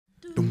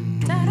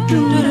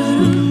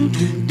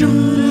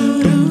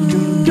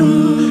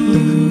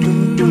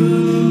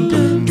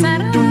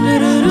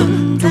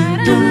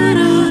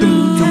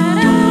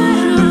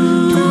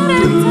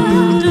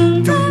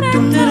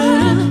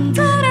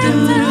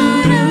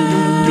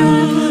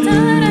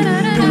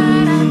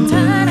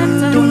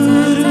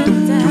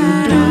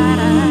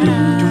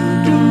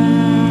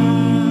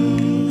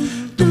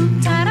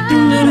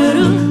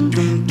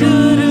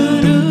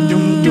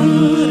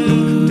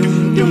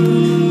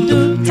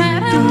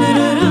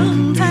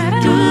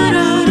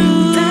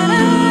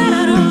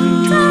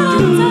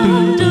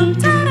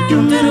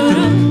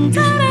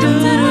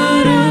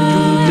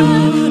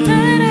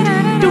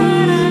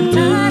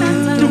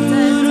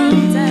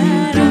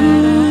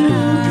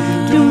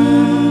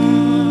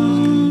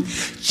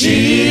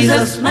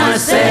Jesus, my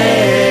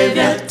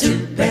Savior,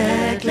 to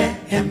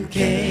Bethlehem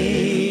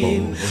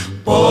came,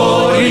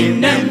 born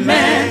in a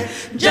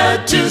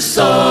manger to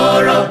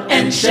sorrow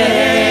and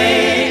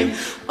shame.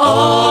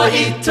 Oh,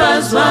 it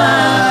was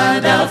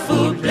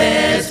wonderful,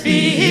 blessed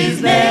be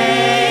His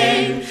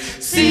name,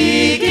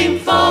 seeking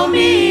for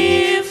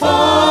me,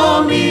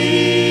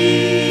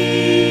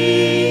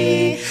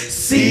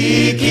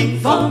 seeking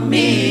for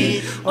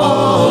me,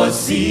 oh,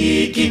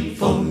 seeking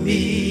for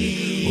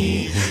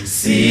me,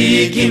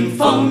 seeking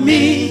for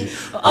me,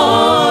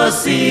 oh,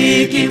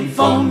 seeking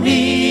for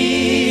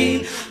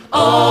me.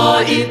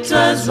 Oh, it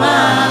was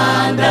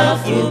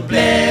wonderful,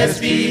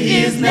 blessed be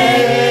His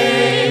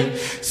name,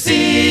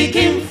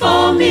 seeking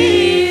for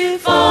me,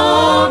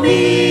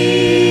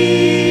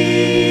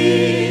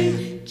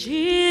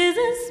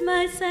 Jesus,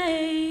 my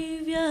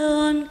Savior,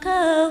 on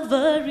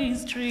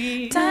Calvary's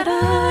tree,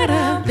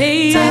 ta-da-da,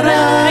 paid the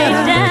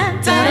great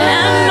debt,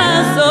 and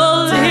my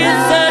soul is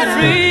set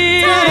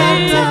free.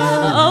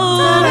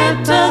 Oh, it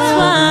was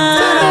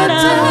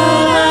wonderful,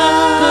 how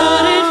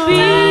could it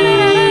be,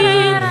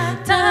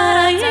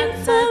 dying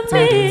for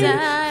me,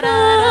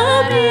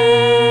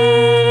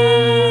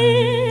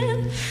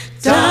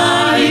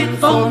 dying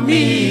for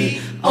me,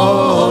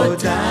 oh,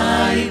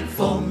 dying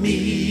for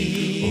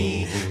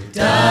me,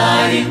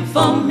 dying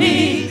for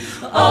me,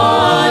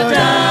 oh,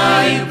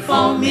 dying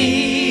for me.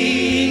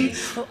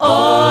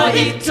 Oh,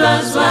 it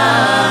was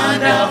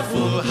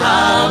wonderful,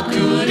 how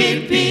could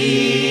it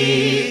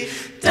be,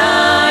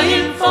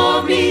 dying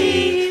for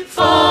me,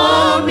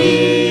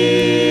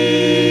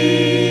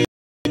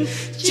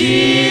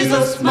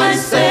 Jesus, my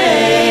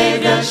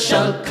Savior,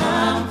 shall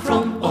come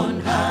from on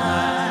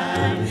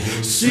high.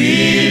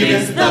 Sweet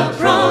is the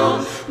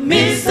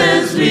promise,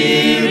 as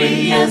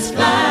weary as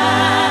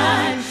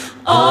fly.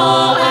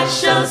 Oh, I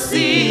shall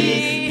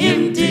see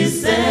Him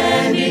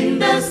descend in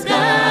the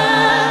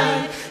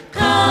sky,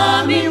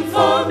 coming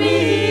for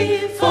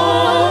me,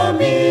 for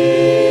me.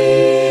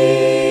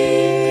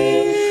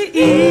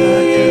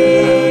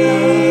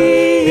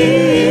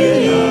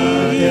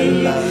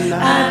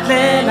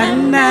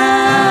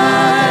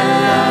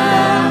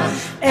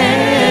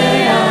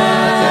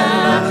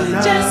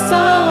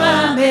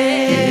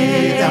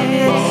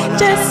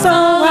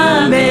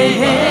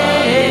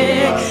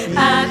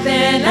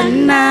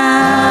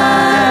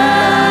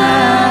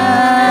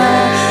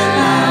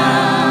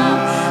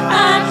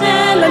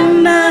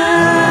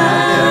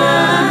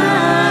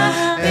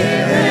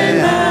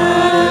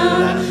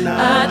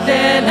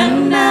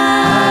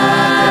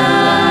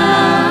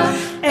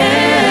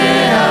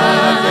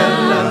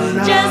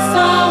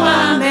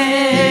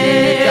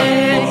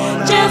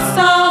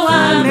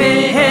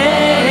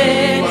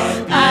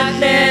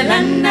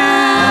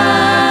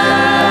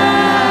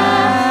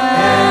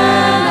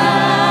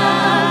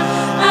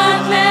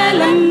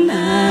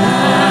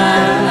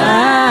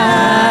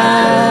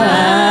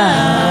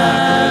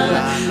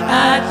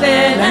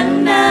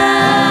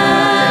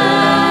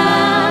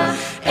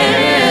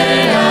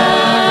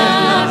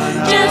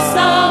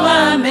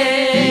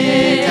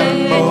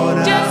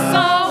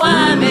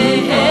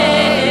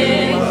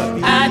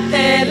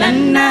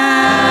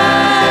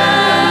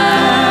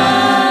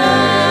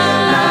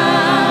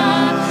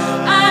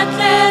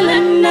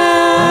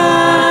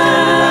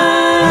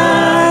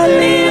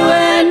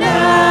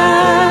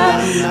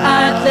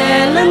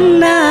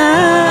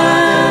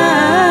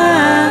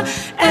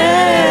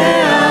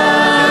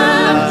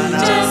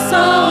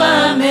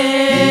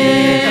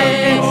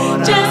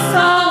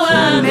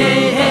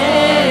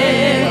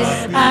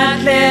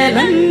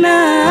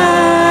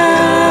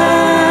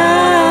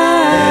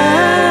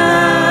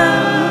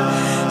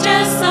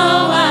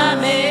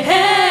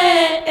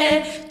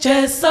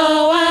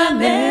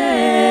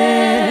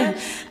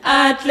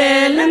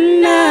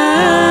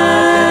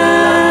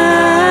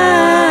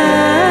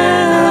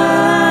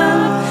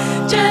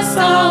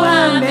 Jeso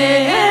Wame,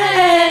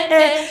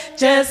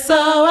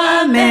 Jeso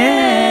Wame,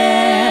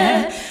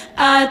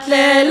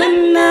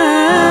 atlela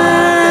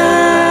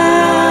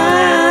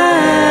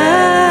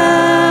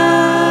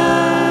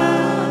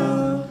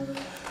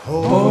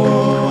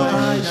Oh,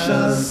 I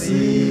shall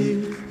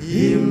see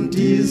Him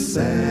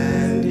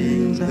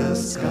descending the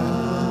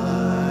sky.